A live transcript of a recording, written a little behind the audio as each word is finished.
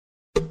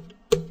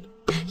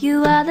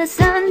You are the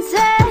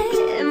sunset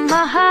in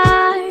my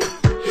heart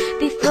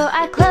before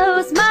I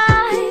close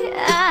my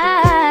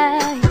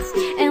eyes.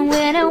 And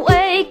when I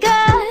wake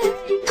up,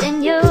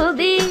 then you'll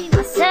be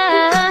my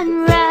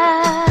sunrise.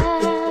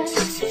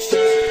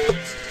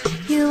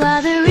 You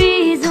are the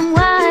reason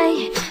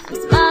why I'm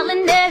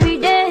smiling every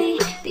day,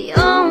 the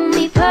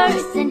only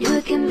person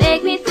who can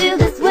make me feel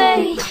this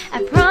way.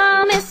 I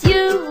promise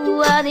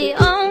you are the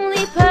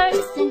only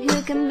person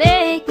who can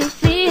make me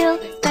feel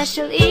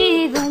special,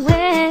 even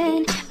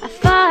when I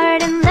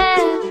fart and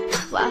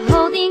laugh while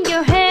holding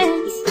your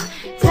hands.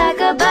 Talk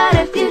about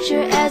our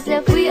future as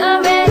if we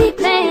already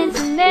planned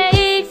to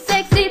make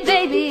sexy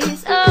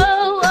babies.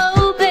 Oh,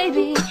 oh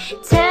baby,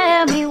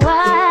 tell me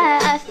why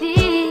I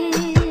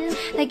feel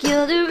like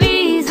you're the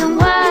reason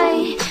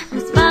why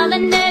I'm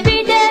smiling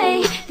every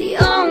day, the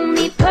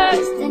only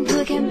person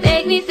who can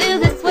make me feel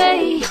this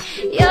way.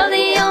 You're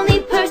the only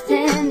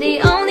person,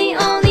 the only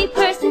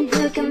person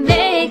who can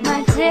make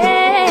my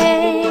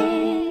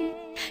day.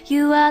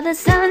 You are the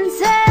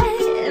sunset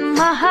in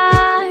my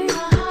heart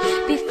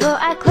before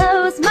I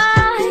close my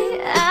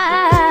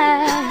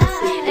eyes.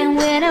 And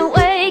when I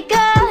wake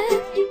up,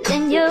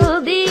 then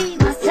you'll be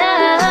my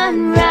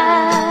sunrise.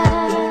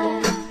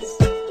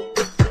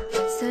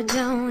 So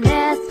don't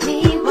ask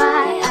me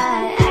why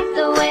I act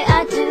the way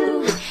I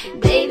do,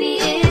 baby,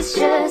 it's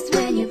just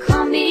when you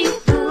call me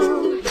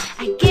boo.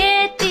 I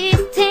get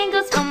these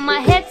tingles from my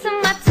head to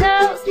my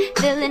toes,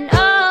 feeling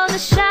all the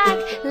shock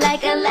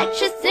like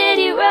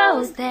electricity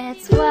rose.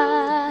 That's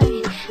why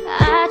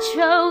I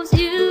chose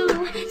you.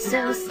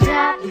 So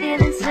stop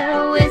feeling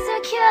so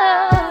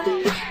insecure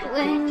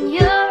when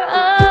you're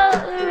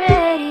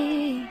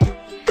already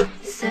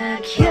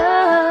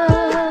secure.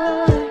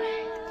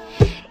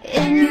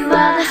 And you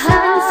are the